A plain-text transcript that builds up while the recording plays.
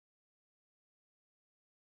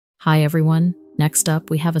Hi everyone, next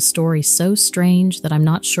up we have a story so strange that I'm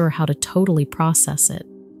not sure how to totally process it.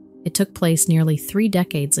 It took place nearly 3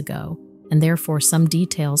 decades ago, and therefore some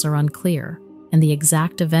details are unclear, and the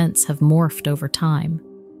exact events have morphed over time.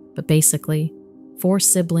 But basically, 4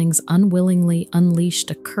 siblings unwillingly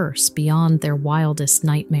unleashed a curse beyond their wildest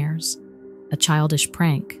nightmares. A childish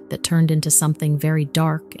prank that turned into something very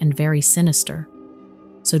dark and very sinister.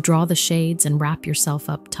 So draw the shades and wrap yourself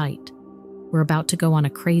up tight. We're about to go on a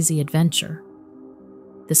crazy adventure.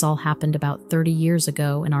 This all happened about 30 years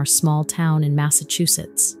ago in our small town in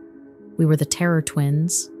Massachusetts. We were the Terror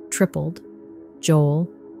Twins, tripled,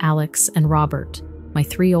 Joel, Alex, and Robert, my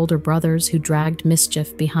 3 older brothers who dragged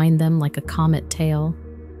mischief behind them like a comet tail.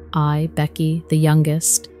 I, Becky, the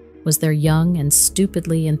youngest, was their young and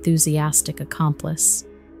stupidly enthusiastic accomplice.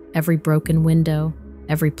 Every broken window,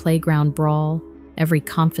 every playground brawl, every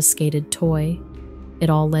confiscated toy, it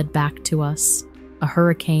all led back to us, a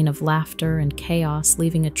hurricane of laughter and chaos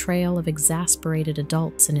leaving a trail of exasperated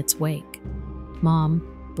adults in its wake.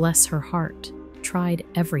 Mom, bless her heart, tried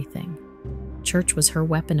everything. Church was her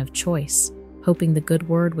weapon of choice, hoping the good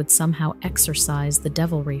word would somehow exorcise the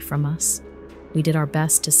devilry from us. We did our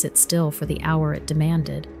best to sit still for the hour it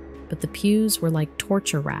demanded, but the pews were like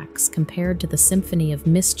torture racks compared to the symphony of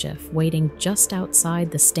mischief waiting just outside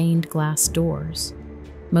the stained glass doors.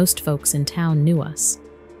 Most folks in town knew us,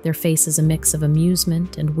 their faces a mix of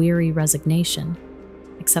amusement and weary resignation,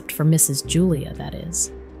 except for Mrs. Julia, that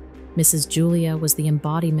is. Mrs. Julia was the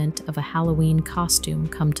embodiment of a Halloween costume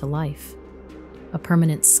come to life. A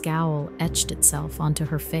permanent scowl etched itself onto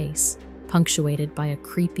her face, punctuated by a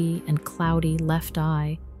creepy and cloudy left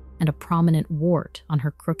eye and a prominent wart on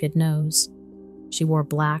her crooked nose. She wore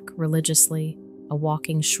black religiously, a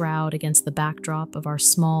walking shroud against the backdrop of our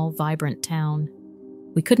small, vibrant town.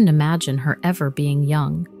 We couldn't imagine her ever being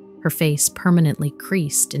young, her face permanently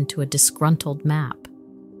creased into a disgruntled map.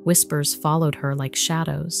 Whispers followed her like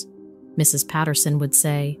shadows. Mrs. Patterson would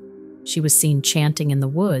say, she was seen chanting in the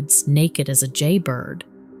woods, naked as a jaybird.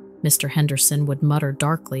 Mr. Henderson would mutter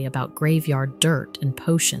darkly about graveyard dirt and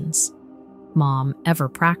potions. Mom, ever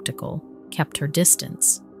practical, kept her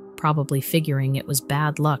distance, probably figuring it was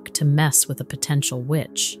bad luck to mess with a potential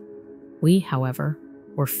witch. We, however,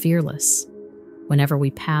 were fearless. Whenever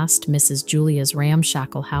we passed Mrs. Julia's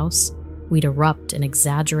ramshackle house, we'd erupt in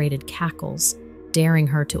exaggerated cackles, daring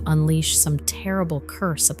her to unleash some terrible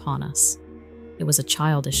curse upon us. It was a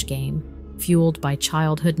childish game, fueled by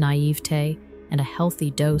childhood naivete and a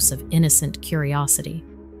healthy dose of innocent curiosity.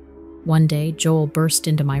 One day, Joel burst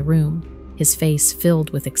into my room, his face filled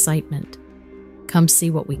with excitement. "Come see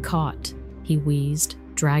what we caught," he wheezed,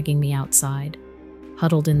 dragging me outside.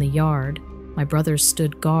 Huddled in the yard, my brothers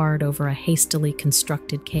stood guard over a hastily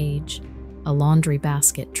constructed cage, a laundry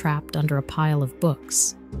basket trapped under a pile of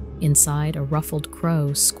books. Inside, a ruffled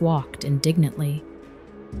crow squawked indignantly.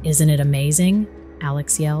 "Isn't it amazing?"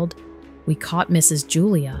 Alex yelled. "We caught Mrs.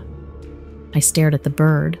 Julia." I stared at the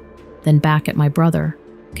bird, then back at my brother,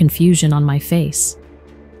 confusion on my face.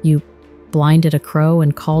 "You blinded a crow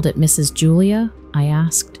and called it Mrs. Julia?" I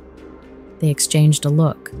asked. They exchanged a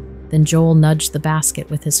look, then Joel nudged the basket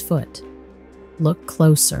with his foot. "Look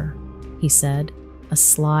closer," he said, a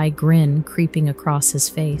sly grin creeping across his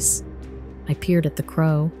face. I peered at the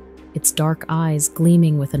crow, its dark eyes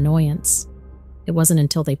gleaming with annoyance. It wasn't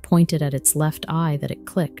until they pointed at its left eye that it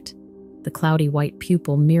clicked. The cloudy white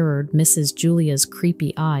pupil mirrored Mrs. Julia's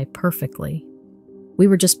creepy eye perfectly. "We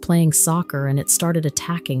were just playing soccer and it started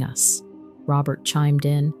attacking us," Robert chimed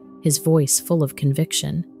in, his voice full of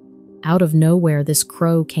conviction. "Out of nowhere, this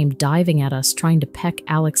crow came diving at us, trying to peck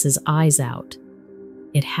Alex's eyes out."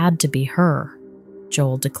 "It had to be her,"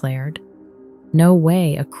 Joel declared. "No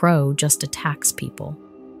way a crow just attacks people."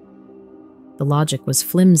 The logic was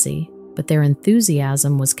flimsy, but their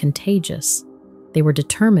enthusiasm was contagious. They were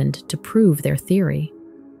determined to prove their theory.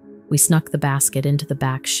 We snuck the basket into the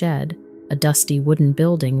back shed, a dusty wooden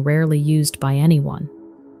building rarely used by anyone.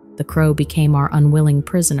 The crow became our unwilling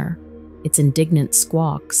prisoner, its indignant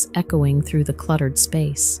squawks echoing through the cluttered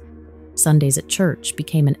space. Sundays at church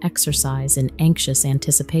became an exercise in anxious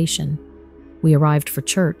anticipation. We arrived for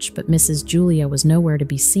church, but Mrs. Julia was nowhere to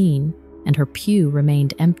be seen, and her pew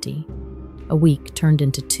remained empty. A week turned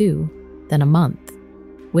into 2, then a month.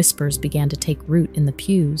 Whispers began to take root in the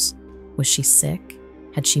pews. Was she sick?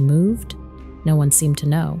 Had she moved? No one seemed to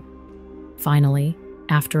know. Finally,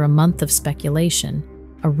 after a month of speculation,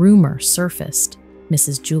 a rumor surfaced: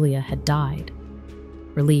 Mrs. Julia had died.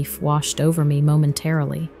 Relief washed over me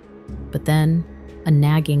momentarily, but then a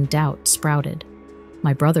nagging doubt sprouted.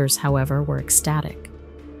 My brothers, however, were ecstatic.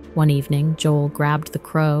 One evening, Joel grabbed the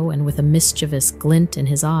crow and, with a mischievous glint in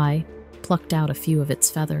his eye, plucked out a few of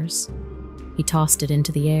its feathers. He tossed it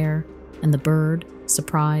into the air, and the bird,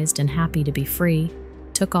 surprised and happy to be free,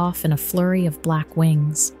 took off in a flurry of black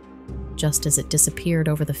wings. Just as it disappeared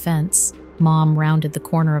over the fence, Mom rounded the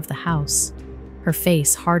corner of the house. Her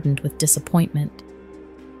face hardened with disappointment.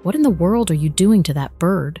 "What in the world are you doing to that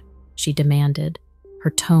bird?" she demanded, her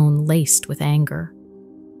tone laced with anger.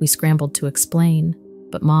 We scrambled to explain,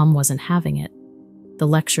 but Mom wasn't having it. The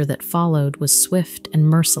lecture that followed was swift and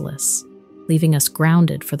merciless, leaving us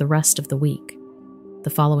grounded for the rest of the week. The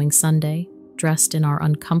following Sunday, dressed in our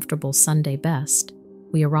uncomfortable Sunday best,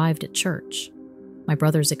 we arrived at church. My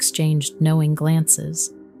brothers exchanged knowing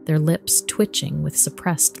glances, their lips twitching with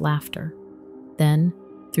suppressed laughter. Then,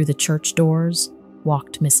 through the church doors,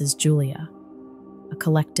 walked Mrs. Julia. A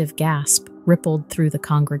collective gasp rippled through the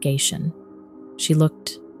congregation. She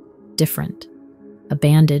looked different. A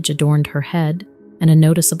bandage adorned her head, and a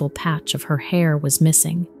noticeable patch of her hair was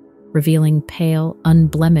missing, revealing pale,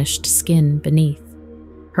 unblemished skin beneath.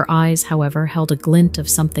 Her eyes, however, held a glint of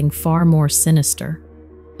something far more sinister,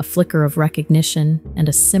 a flicker of recognition and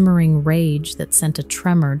a simmering rage that sent a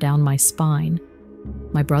tremor down my spine.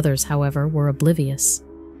 My brothers, however, were oblivious.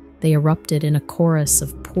 They erupted in a chorus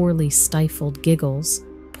of poorly stifled giggles,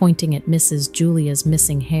 pointing at Mrs. Julia's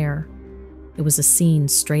missing hair. It was a scene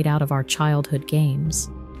straight out of our childhood games.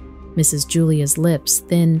 Mrs. Julia's lips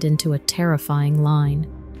thinned into a terrifying line.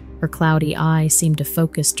 Her cloudy eye seemed to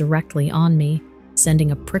focus directly on me,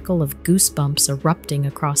 sending a prickle of goosebumps erupting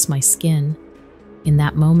across my skin. In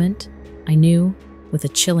that moment, I knew, with a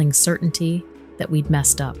chilling certainty, that we'd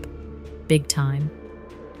messed up. Big time.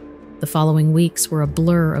 The following weeks were a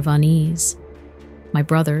blur of unease. My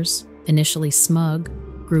brothers, initially smug,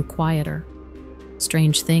 grew quieter.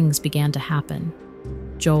 Strange things began to happen.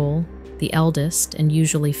 Joel, the eldest and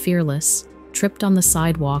usually fearless, tripped on the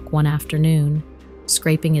sidewalk one afternoon,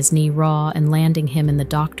 scraping his knee raw and landing him in the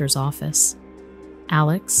doctor's office.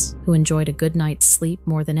 Alex, who enjoyed a good night's sleep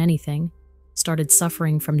more than anything, started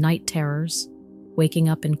suffering from night terrors, waking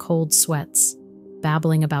up in cold sweats,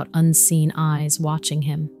 babbling about unseen eyes watching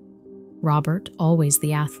him. Robert, always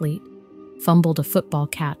the athlete, fumbled a football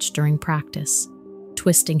catch during practice,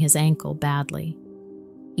 twisting his ankle badly.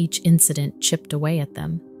 Each incident chipped away at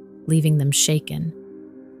them, leaving them shaken.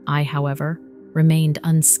 I, however, remained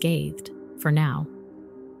unscathed, for now.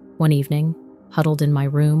 One evening, huddled in my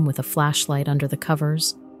room with a flashlight under the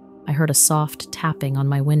covers, I heard a soft tapping on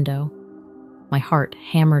my window. My heart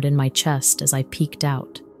hammered in my chest as I peeked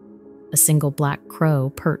out. A single black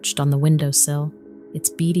crow perched on the windowsill, its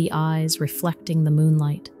beady eyes reflecting the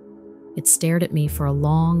moonlight. It stared at me for a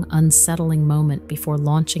long, unsettling moment before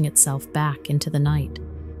launching itself back into the night.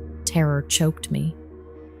 Terror choked me.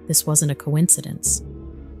 This wasn't a coincidence.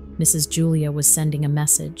 Mrs. Julia was sending a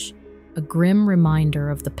message, a grim reminder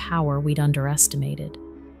of the power we'd underestimated.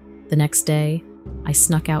 The next day, I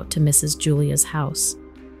snuck out to Mrs. Julia's house.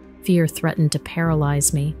 Fear threatened to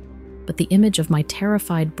paralyze me, but the image of my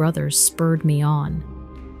terrified brothers spurred me on.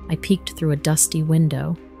 I peeked through a dusty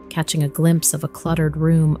window, catching a glimpse of a cluttered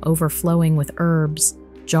room overflowing with herbs,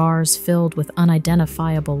 jars filled with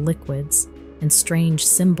unidentifiable liquids, and strange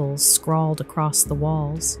symbols scrawled across the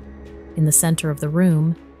walls. In the center of the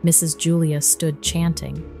room, Mrs. Julia stood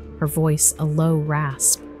chanting, her voice a low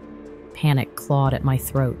rasp. Panic clawed at my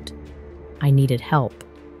throat. I needed help,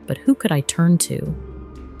 but who could I turn to?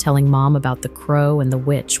 Telling Mom about the crow and the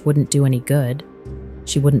witch wouldn't do any good.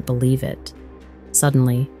 She wouldn't believe it.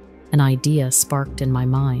 Suddenly, an idea sparked in my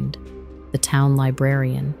mind. The town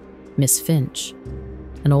librarian, Miss Finch,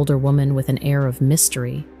 an older woman with an air of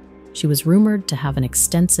mystery. She was rumored to have an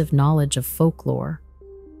extensive knowledge of folklore.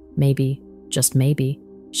 Maybe, just maybe,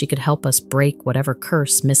 she could help us break whatever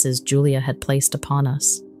curse Mrs. Julia had placed upon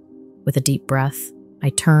us. With a deep breath, I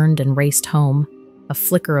turned and raced home, a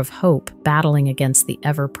flicker of hope battling against the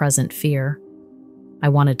ever-present fear. I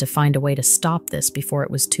wanted to find a way to stop this before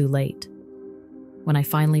it was too late. When I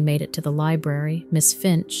finally made it to the library, Miss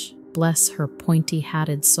Finch, bless her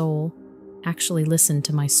pointy-hatted soul, actually listened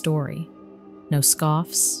to my story. No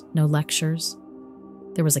scoffs, no lectures.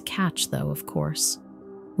 There was a catch, though, of course.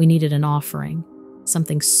 We needed an offering,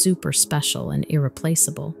 something super special and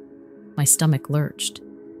irreplaceable. My stomach lurched.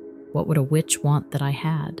 What would a witch want that I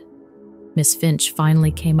had? Miss Finch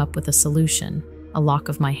finally came up with a solution, a lock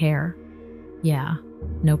of my hair. Yeah,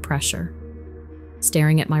 no pressure.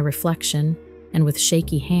 Staring at my reflection, and with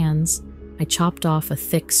shaky hands, I chopped off a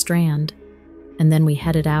thick strand, and then we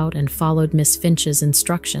headed out and followed Miss Finch's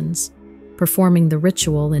instructions, performing the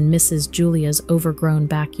ritual in Mrs. Julia's overgrown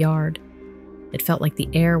backyard. It felt like the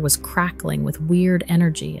air was crackling with weird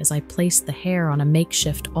energy as I placed the hair on a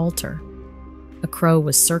makeshift altar. A crow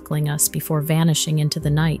was circling us before vanishing into the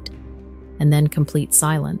night, and then complete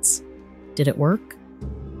silence. Did it work?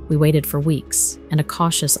 We waited for weeks, and a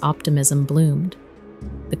cautious optimism bloomed.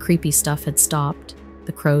 The creepy stuff had stopped,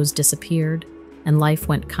 the crows disappeared, and life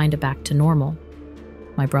went kinda back to normal.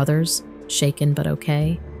 My brothers, shaken but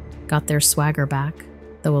okay, got their swagger back,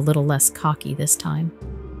 though a little less cocky this time.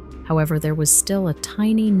 However, there was still a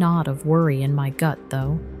tiny knot of worry in my gut,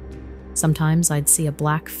 though. Sometimes I'd see a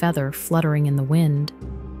black feather fluttering in the wind,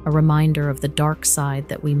 a reminder of the dark side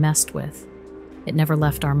that we messed with. It never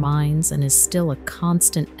left our minds and is still a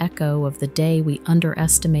constant echo of the day we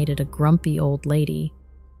underestimated a grumpy old lady,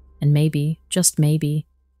 and maybe, just maybe,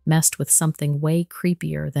 messed with something way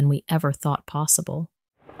creepier than we ever thought possible.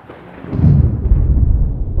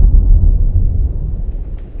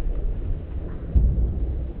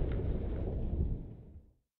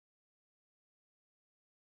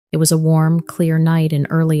 It was a warm, clear night in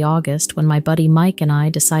early August when my buddy Mike and I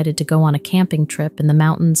decided to go on a camping trip in the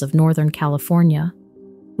mountains of Northern California.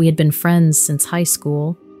 We had been friends since high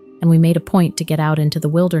school, and we made a point to get out into the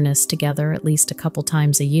wilderness together at least a couple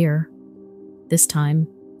times a year. This time,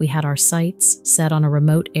 we had our sights set on a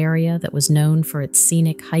remote area that was known for its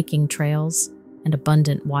scenic hiking trails and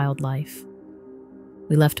abundant wildlife.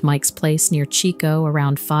 We left Mike's place near Chico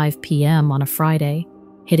around 5 p.m. on a Friday,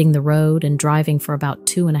 hitting the road and driving for about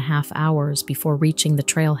 2.5 hours before reaching the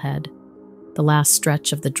trailhead. The last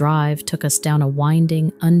stretch of the drive took us down a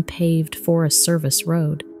winding, unpaved Forest Service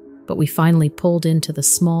road, but we finally pulled into the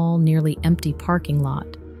small, nearly empty parking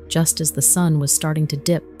lot, just as the sun was starting to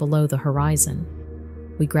dip below the horizon.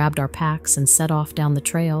 We grabbed our packs and set off down the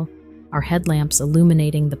trail, our headlamps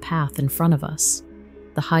illuminating the path in front of us.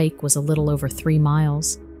 The hike was a little over 3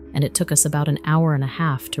 miles, and it took us about an hour and a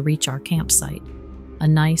half to reach our campsite, a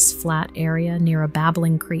nice, flat area near a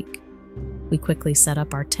babbling creek. We quickly set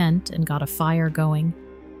up our tent and got a fire going,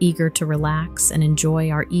 eager to relax and enjoy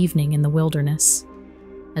our evening in the wilderness.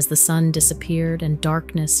 As the sun disappeared and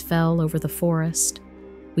darkness fell over the forest,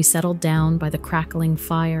 we settled down by the crackling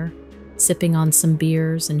fire, sipping on some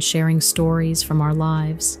beers and sharing stories from our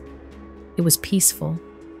lives. It was peaceful,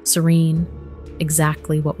 serene,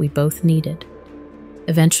 exactly what we both needed.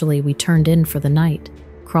 Eventually, we turned in for the night,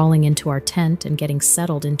 crawling into our tent and getting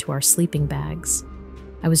settled into our sleeping bags.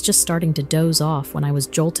 I was just starting to doze off when I was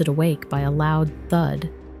jolted awake by a loud thud,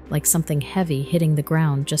 like something heavy hitting the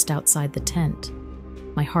ground just outside the tent.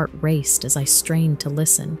 My heart raced as I strained to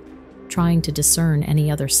listen, trying to discern any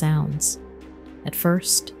other sounds. At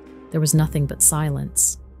first, there was nothing but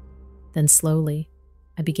silence. Then slowly,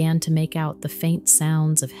 I began to make out the faint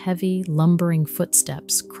sounds of heavy, lumbering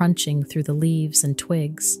footsteps crunching through the leaves and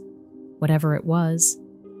twigs. Whatever it was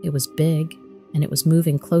big, and it was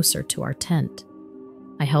moving closer to our tent.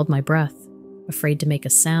 I held my breath, afraid to make a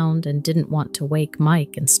sound, and didn't want to wake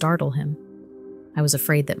Mike and startle him. I was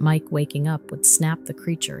afraid that Mike waking up would snap the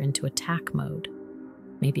creature into attack mode.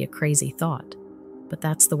 Maybe a crazy thought, but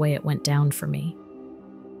that's the way it went down for me.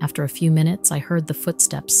 After a few minutes, I heard the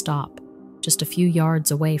footsteps stop, just a few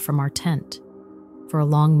yards away from our tent. For a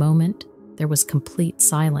long moment, there was complete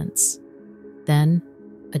silence. Then,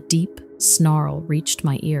 a deep snarl reached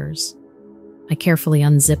my ears. I carefully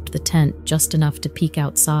unzipped the tent just enough to peek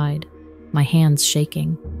outside, my hands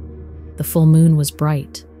shaking. The full moon was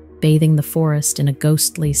bright, bathing the forest in a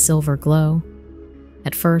ghostly silver glow.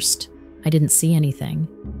 At first, I didn't see anything,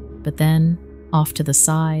 but then, off to the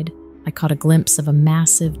side, I caught a glimpse of a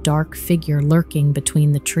massive, dark figure lurking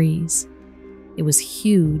between the trees. It was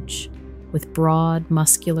huge, with broad,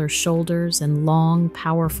 muscular shoulders and long,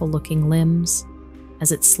 powerful-looking limbs.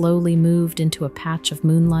 As it slowly moved into a patch of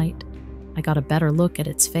moonlight, I got a better look at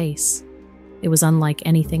its face. It was unlike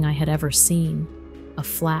anything I had ever seen. A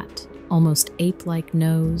flat, almost ape-like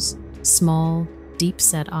nose, small,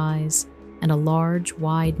 deep-set eyes, and a large,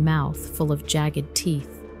 wide mouth full of jagged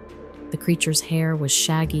teeth. The creature's hair was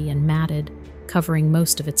shaggy and matted, covering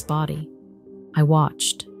most of its body. I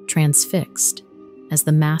watched, transfixed, as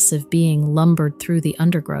the massive being lumbered through the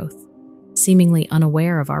undergrowth, seemingly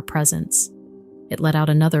unaware of our presence. It let out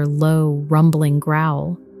another low, rumbling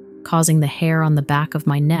growl, causing the hair on the back of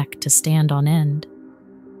my neck to stand on end.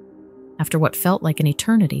 After what felt like an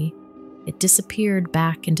eternity, it disappeared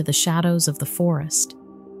back into the shadows of the forest,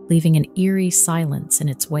 leaving an eerie silence in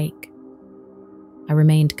its wake. I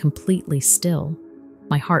remained completely still,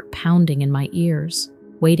 my heart pounding in my ears,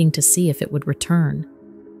 waiting to see if it would return.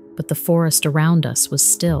 But the forest around us was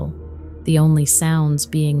still, the only sounds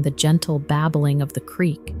being the gentle babbling of the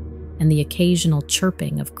creek and the occasional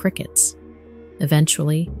chirping of crickets.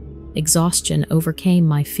 Eventually, Exhaustion overcame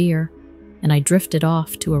my fear, and I drifted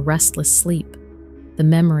off to a restless sleep, the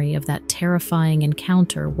memory of that terrifying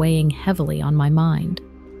encounter weighing heavily on my mind.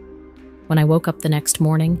 When I woke up the next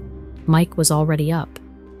morning, Mike was already up,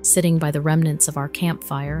 sitting by the remnants of our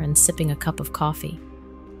campfire and sipping a cup of coffee.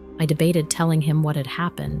 I debated telling him what had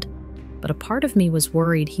happened, but a part of me was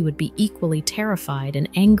worried he would be equally terrified and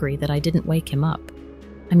angry that I didn't wake him up.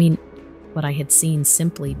 I mean, what I had seen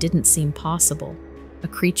simply didn't seem possible. A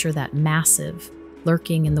creature that massive,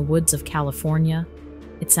 lurking in the woods of California.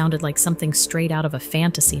 It sounded like something straight out of a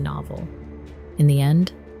fantasy novel. In the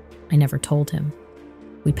end, I never told him.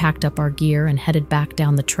 We packed up our gear and headed back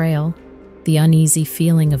down the trail, the uneasy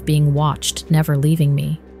feeling of being watched never leaving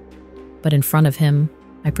me. But in front of him,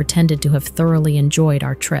 I pretended to have thoroughly enjoyed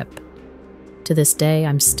our trip. To this day,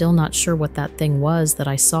 I'm still not sure what that thing was that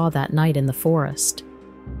I saw that night in the forest.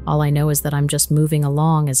 All I know is that I'm just moving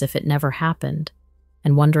along as if it never happened,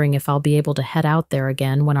 and wondering if I'll be able to head out there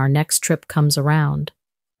again when our next trip comes around.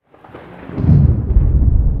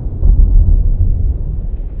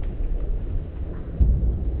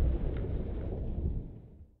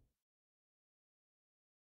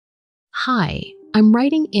 Hi, I'm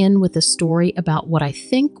writing in with a story about what I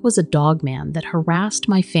think was a dogman that harassed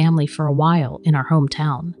my family for a while in our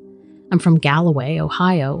hometown. I'm from Galloway,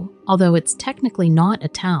 Ohio, although it's technically not a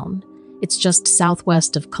town. It's just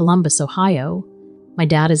southwest of Columbus, Ohio. My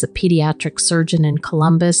dad is a pediatric surgeon in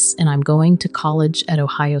Columbus, and I'm going to college at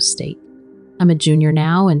Ohio State. I'm a junior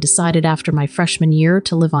now and decided after my freshman year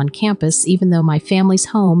to live on campus, even though my family's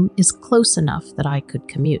home is close enough that I could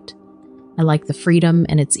commute. I like the freedom,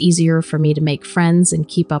 and it's easier for me to make friends and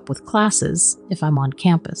keep up with classes if I'm on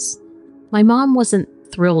campus. My mom wasn't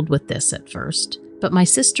thrilled with this at first, but my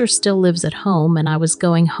sister still lives at home, and I was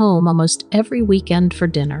going home almost every weekend for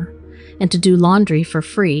dinner and to do laundry for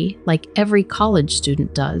free, like every college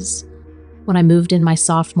student does. When I moved in my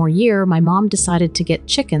sophomore year, my mom decided to get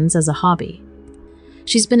chickens as a hobby.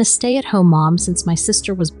 She's been a stay-at-home mom since my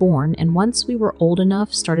sister was born, and once we were old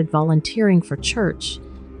enough, started volunteering for church.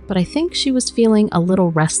 But I think she was feeling a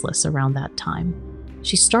little restless around that time.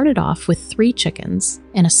 She started off with 3 chickens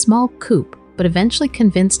and a small coop, but eventually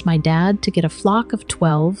convinced my dad to get a flock of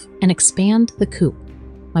 12 and expand the coop.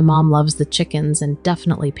 My mom loves the chickens and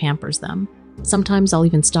definitely pampers them. Sometimes I'll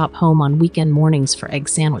even stop home on weekend mornings for egg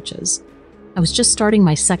sandwiches. I was just starting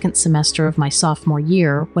my second semester of my sophomore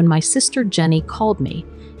year when my sister Jenny called me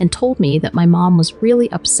and told me that my mom was really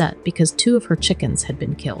upset because 2 of her chickens had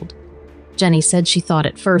been killed. Jenny said she thought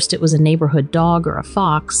at first it was a neighborhood dog or a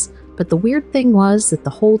fox, but the weird thing was that the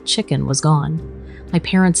whole chicken was gone. My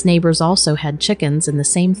parents' neighbors also had chickens, and the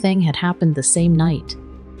same thing had happened the same night.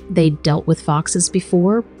 They'd dealt with foxes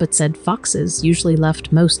before, but said foxes usually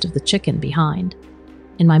left most of the chicken behind.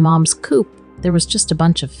 In my mom's coop, there was just a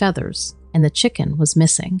bunch of feathers, and the chicken was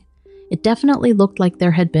missing. It definitely looked like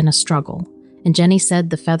there had been a struggle, and Jenny said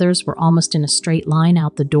the feathers were almost in a straight line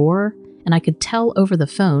out the door, and I could tell over the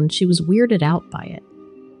phone she was weirded out by it.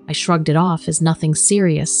 I shrugged it off as nothing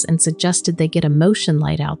serious and suggested they get a motion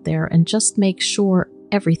light out there and just make sure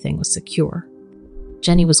everything was secure.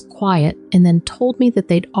 Jenny was quiet and then told me that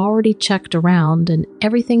they'd already checked around and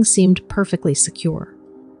everything seemed perfectly secure.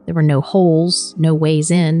 There were no holes, no ways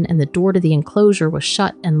in, and the door to the enclosure was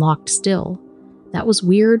shut and locked still. That was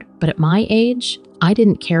weird, but at my age, I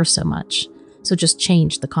didn't care so much, so just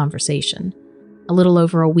changed the conversation. A little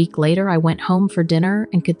over a week later, I went home for dinner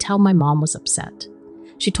and could tell my mom was upset.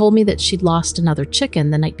 She told me that she'd lost another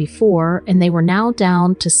chicken the night before, and they were now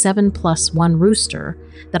down to 7+1 rooster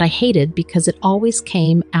that I hated because it always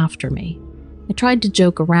came after me. I tried to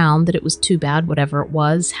joke around that it was too bad whatever it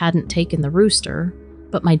was hadn't taken the rooster,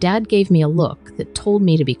 but my dad gave me a look that told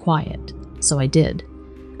me to be quiet, so I did.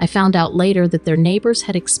 I found out later that their neighbors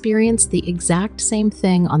had experienced the exact same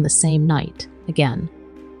thing on the same night, again.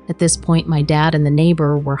 At this point, my dad and the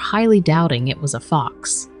neighbor were highly doubting it was a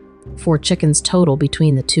fox. 4 chickens total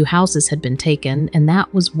between the 2 houses had been taken, and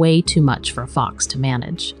that was way too much for a fox to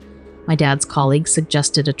manage. My dad's colleague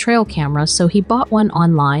suggested a trail camera, so he bought one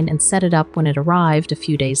online and set it up when it arrived a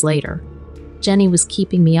few days later. Jenny was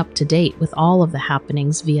keeping me up to date with all of the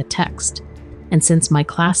happenings via text, and since my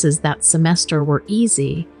classes that semester were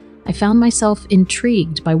easy, I found myself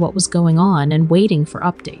intrigued by what was going on and waiting for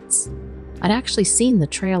updates. I'd actually seen the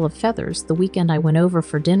trail of feathers the weekend I went over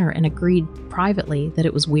for dinner and agreed privately that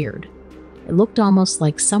it was weird. It looked almost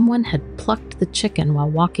like someone had plucked the chicken while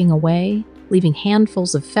walking away, leaving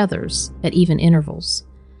handfuls of feathers at even intervals.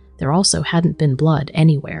 There also hadn't been blood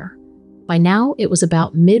anywhere. By now, it was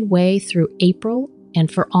about midway through April, and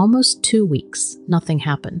for almost 2 weeks, nothing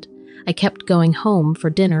happened. I kept going home for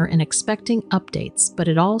dinner and expecting updates, but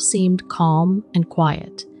it all seemed calm and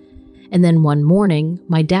quiet. And then one morning,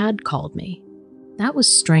 my dad called me. That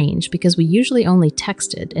was strange because we usually only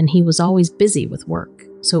texted and he was always busy with work,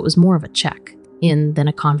 so it was more of a check-in than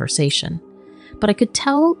a conversation. But I could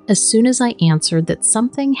tell as soon as I answered that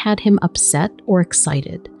something had him upset or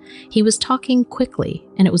excited. He was talking quickly,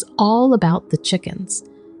 and it was all about the chickens.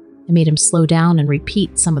 I made him slow down and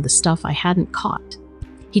repeat some of the stuff I hadn't caught.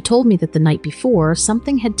 He told me that the night before,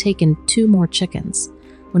 something had taken 2 more chickens.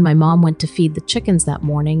 When my mom went to feed the chickens that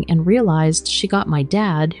morning and realized she got my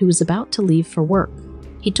dad, who was about to leave for work.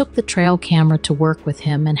 He took the trail camera to work with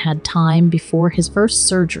him and had time before his first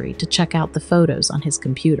surgery to check out the photos on his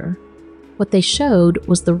computer. What they showed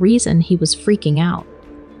was the reason he was freaking out.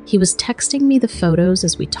 He was texting me the photos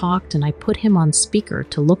as we talked, and I put him on speaker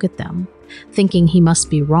to look at them, thinking he must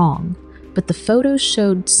be wrong. But the photos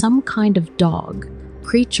showed some kind of dog,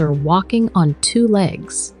 creature walking on 2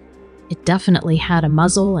 legs. It definitely had a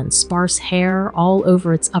muzzle and sparse hair all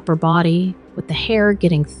over its upper body, with the hair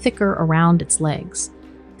getting thicker around its legs.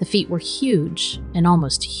 The feet were huge and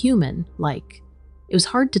almost human-like. It was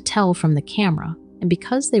hard to tell from the camera, and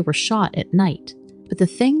because they were shot at night, but the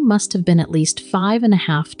thing must have been at least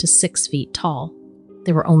 5.5 to 6 feet tall.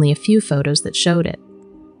 There were only a few photos that showed it.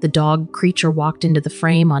 The dog creature walked into the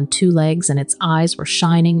frame on 2 legs and its eyes were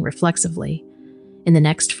shining reflexively. In the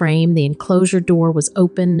next frame, the enclosure door was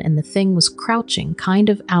open and the thing was crouching kind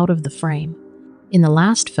of out of the frame. In the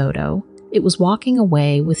last photo, it was walking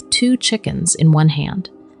away with 2 chickens in one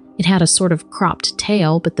hand. It had a sort of cropped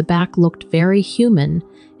tail, but the back looked very human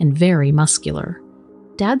and very muscular.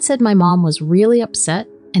 Dad said my mom was really upset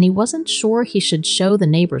and he wasn't sure he should show the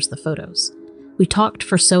neighbors the photos. We talked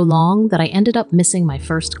for so long that I ended up missing my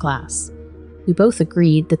first class. We both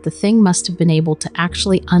agreed that the thing must have been able to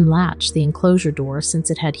actually unlatch the enclosure door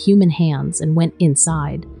since it had human hands and went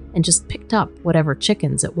inside and just picked up whatever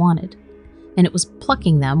chickens it wanted. And it was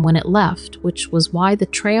plucking them when it left, which was why the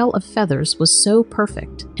trail of feathers was so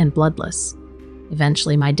perfect and bloodless.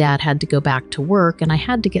 Eventually, my dad had to go back to work and I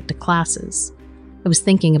had to get to classes. I was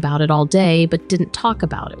thinking about it all day, but didn't talk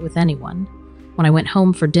about it with anyone. When I went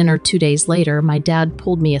home for dinner 2 days later, my dad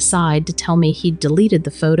pulled me aside to tell me he'd deleted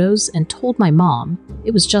the photos and told my mom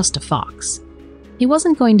it was just a fox. He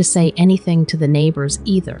wasn't going to say anything to the neighbors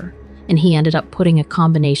either, and he ended up putting a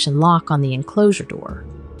combination lock on the enclosure door.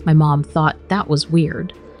 My mom thought that was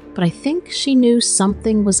weird, but I think she knew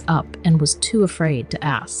something was up and was too afraid to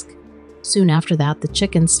ask. Soon after that, the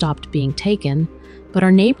chickens stopped being taken, but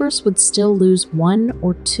our neighbors would still lose 1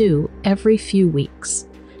 or 2 every few weeks.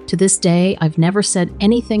 To this day, I've never said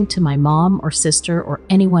anything to my mom or sister or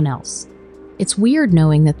anyone else. It's weird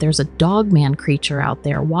knowing that there's a dogman creature out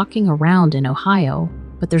there walking around in Ohio,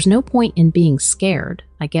 but there's no point in being scared,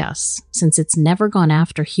 I guess, since it's never gone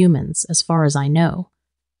after humans as far as I know.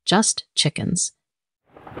 Just chickens.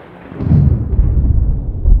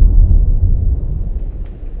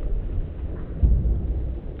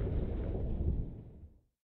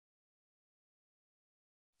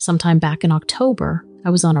 Sometime back in October, I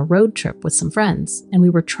was on a road trip with some friends, and we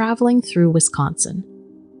were traveling through Wisconsin.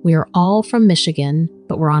 We are all from Michigan,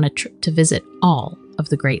 but we're on a trip to visit all of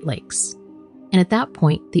the Great Lakes. And at that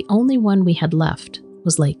point, the only one we had left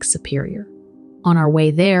was Lake Superior. On our way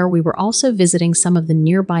there, we were also visiting some of the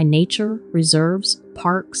nearby nature, reserves,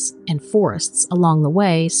 parks, and forests along the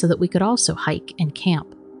way so that we could also hike and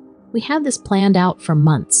camp. We had this planned out for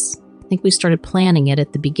months. I think we started planning it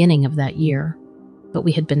at the beginning of that year, but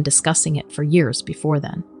we had been discussing it for years before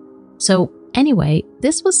then. So anyway,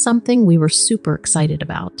 this was something we were super excited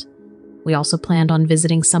about. We also planned on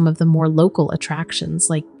visiting some of the more local attractions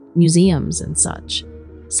like museums and such.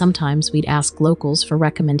 Sometimes we'd ask locals for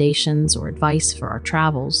recommendations or advice for our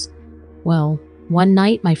travels. Well, one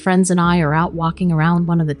night my friends and I are out walking around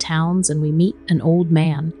one of the towns and we meet an old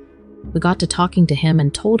man. We got to talking to him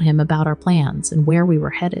and told him about our plans and where we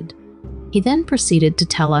were headed. He then proceeded to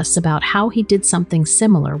tell us about how he did something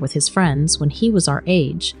similar with his friends when he was our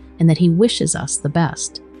age and that he wishes us the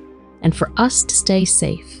best, and for us to stay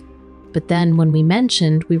safe. But then when we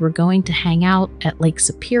mentioned we were going to hang out at Lake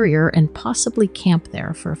Superior and possibly camp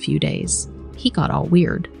there for a few days, he got all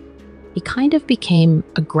weird. He kind of became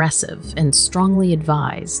aggressive and strongly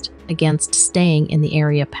advised against staying in the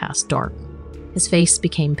area past dark. His face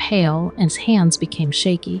became pale and his hands became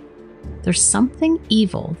shaky. "There's something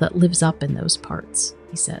evil that lives up in those parts,"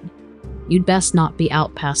 he said. "You'd best not be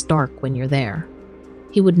out past dark when you're there."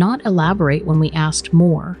 He would not elaborate when we asked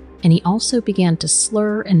more, and he also began to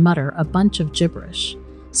slur and mutter a bunch of gibberish,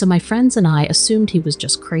 so my friends and I assumed he was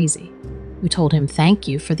just crazy. We told him thank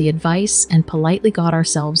you for the advice and politely got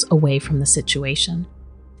ourselves away from the situation.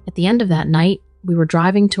 At the end of that night, we were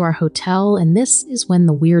driving to our hotel, and this is when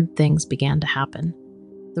the weird things began to happen.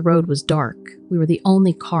 The road was dark. We were the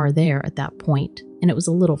only car there at that point, and it was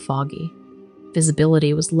a little foggy.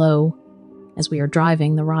 Visibility was low. As we are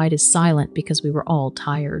driving, the ride is silent because we were all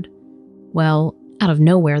tired. Well, out of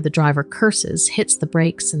nowhere, the driver curses, hits the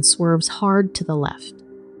brakes, and swerves hard to the left.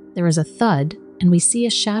 There is a thud, and we see a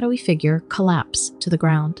shadowy figure collapse to the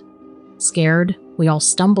ground. Scared, we all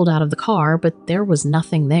stumbled out of the car, but there was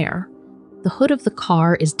nothing there. The hood of the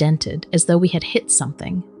car is dented, as though we had hit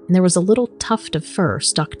something, and there was a little tuft of fur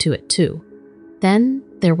stuck to it too. Then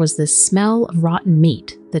there was this smell of rotten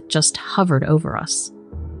meat that just hovered over us.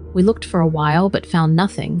 We looked for a while but found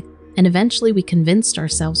nothing, and eventually we convinced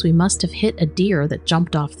ourselves we must have hit a deer that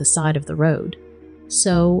jumped off the side of the road.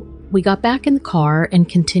 So we got back in the car and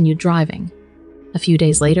continued driving. A few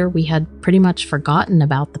days later, we had pretty much forgotten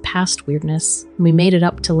about the past weirdness, and we made it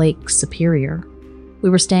up to Lake Superior. We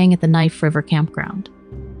were staying at the Knife River campground.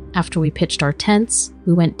 After we pitched our tents,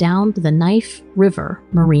 we went down to the Knife River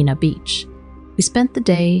Marina Beach. We spent the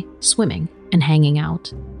day swimming and hanging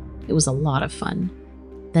out. It was a lot of fun.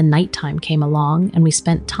 Then nighttime came along, and we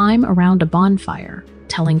spent time around a bonfire,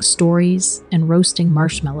 telling stories and roasting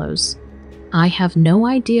marshmallows. I have no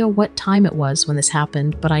idea what time it was when this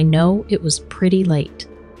happened, but I know it was pretty late.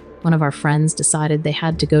 One of our friends decided they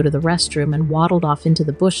had to go to the restroom and waddled off into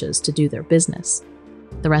the bushes to do their business.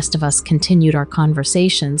 The rest of us continued our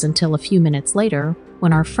conversations until a few minutes later,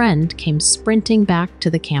 when our friend came sprinting back to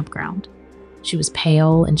the campground. She was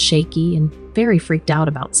pale and shaky and very freaked out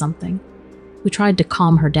about something. We tried to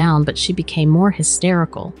calm her down, but she became more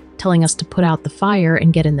hysterical, telling us to put out the fire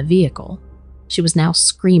and get in the vehicle. She was now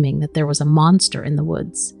screaming that there was a monster in the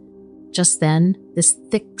woods. Just then, this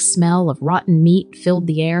thick smell of rotten meat filled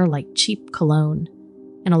the air like cheap cologne,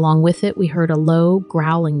 and along with it we heard a low,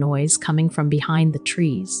 growling noise coming from behind the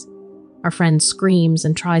trees. Our friend screams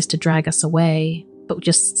and tries to drag us away, but we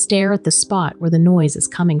just stare at the spot where the noise is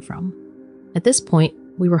coming from. At this point,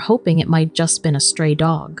 we were hoping it might just been a stray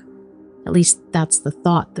dog. At least that's the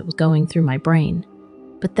thought that was going through my brain.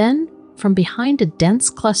 But then, from behind a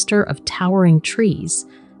dense cluster of towering trees,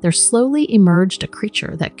 there slowly emerged a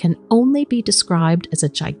creature that can only be described as a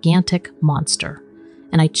gigantic monster.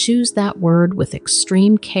 And I choose that word with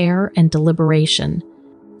extreme care and deliberation.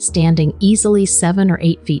 Standing easily 7 or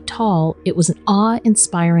 8 feet tall, it was an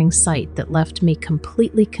awe-inspiring sight that left me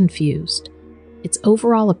completely confused. Its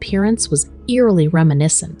overall appearance was eerily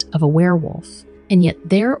reminiscent of a werewolf, and yet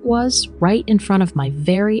there it was, right in front of my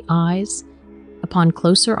very eyes. Upon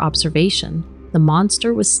closer observation, the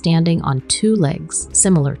monster was standing on 2 legs,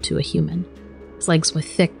 similar to a human. Its legs were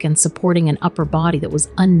thick and supporting an upper body that was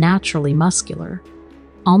unnaturally muscular,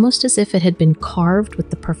 almost as if it had been carved with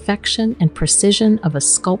the perfection and precision of a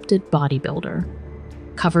sculpted bodybuilder.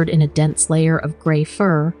 Covered in a dense layer of gray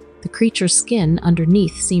fur, the creature's skin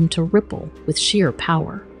underneath seemed to ripple with sheer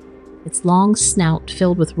power. Its long snout,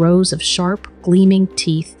 filled with rows of sharp, gleaming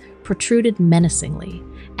teeth, protruded menacingly,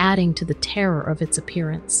 adding to the terror of its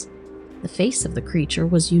appearance. The face of the creature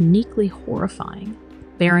was uniquely horrifying,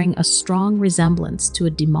 bearing a strong resemblance to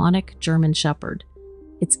a demonic German shepherd.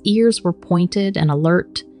 Its ears were pointed and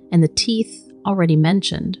alert, and the teeth, already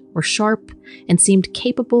mentioned, were sharp and seemed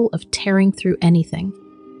capable of tearing through anything.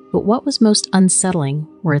 But what was most unsettling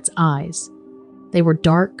were its eyes. They were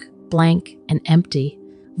dark, blank, and empty,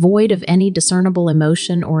 void of any discernible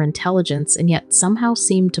emotion or intelligence, and yet somehow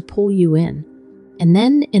seemed to pull you in. And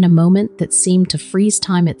then, in a moment that seemed to freeze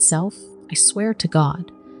time itself, I swear to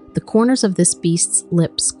God, the corners of this beast's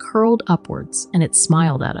lips curled upwards, and it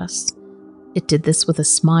smiled at us. It did this with a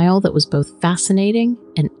smile that was both fascinating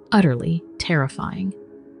and utterly terrifying.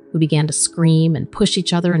 We began to scream and push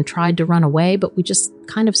each other and tried to run away, but we just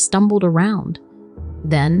kind of stumbled around.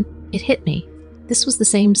 Then it hit me. This was the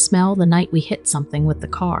same smell the night we hit something with the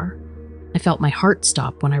car. I felt my heart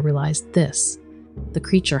stop when I realized this. The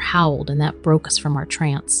creature howled, and that broke us from our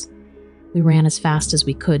trance. We ran as fast as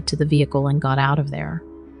we could to the vehicle and got out of there.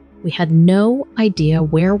 We had no idea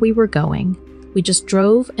where we were going. We just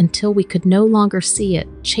drove until we could no longer see it,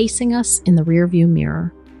 chasing us in the rearview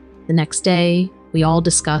mirror. The next day, we all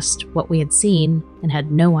discussed what we had seen and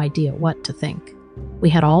had no idea what to think. We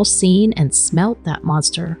had all seen and smelt that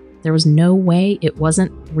monster. There was no way it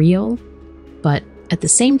wasn't real. But at the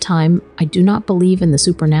same time, I do not believe in the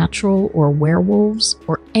supernatural or werewolves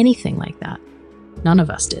or anything like that. None of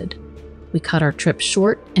us did. We cut our trip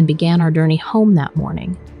short and began our journey home that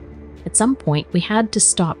morning. At some point, we had to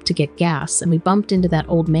stop to get gas, and we bumped into that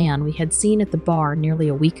old man we had seen at the bar nearly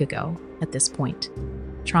a week ago at this point.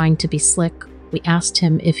 Trying to be slick, we asked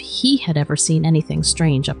him if he had ever seen anything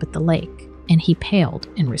strange up at the lake, and he paled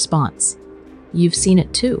in response. "You've seen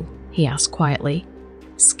it too?" he asked quietly.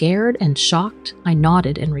 Scared and shocked, I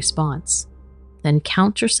nodded in response. "Then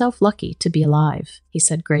count yourself lucky to be alive," he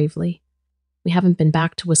said gravely. "We haven't been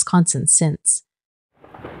back to Wisconsin since.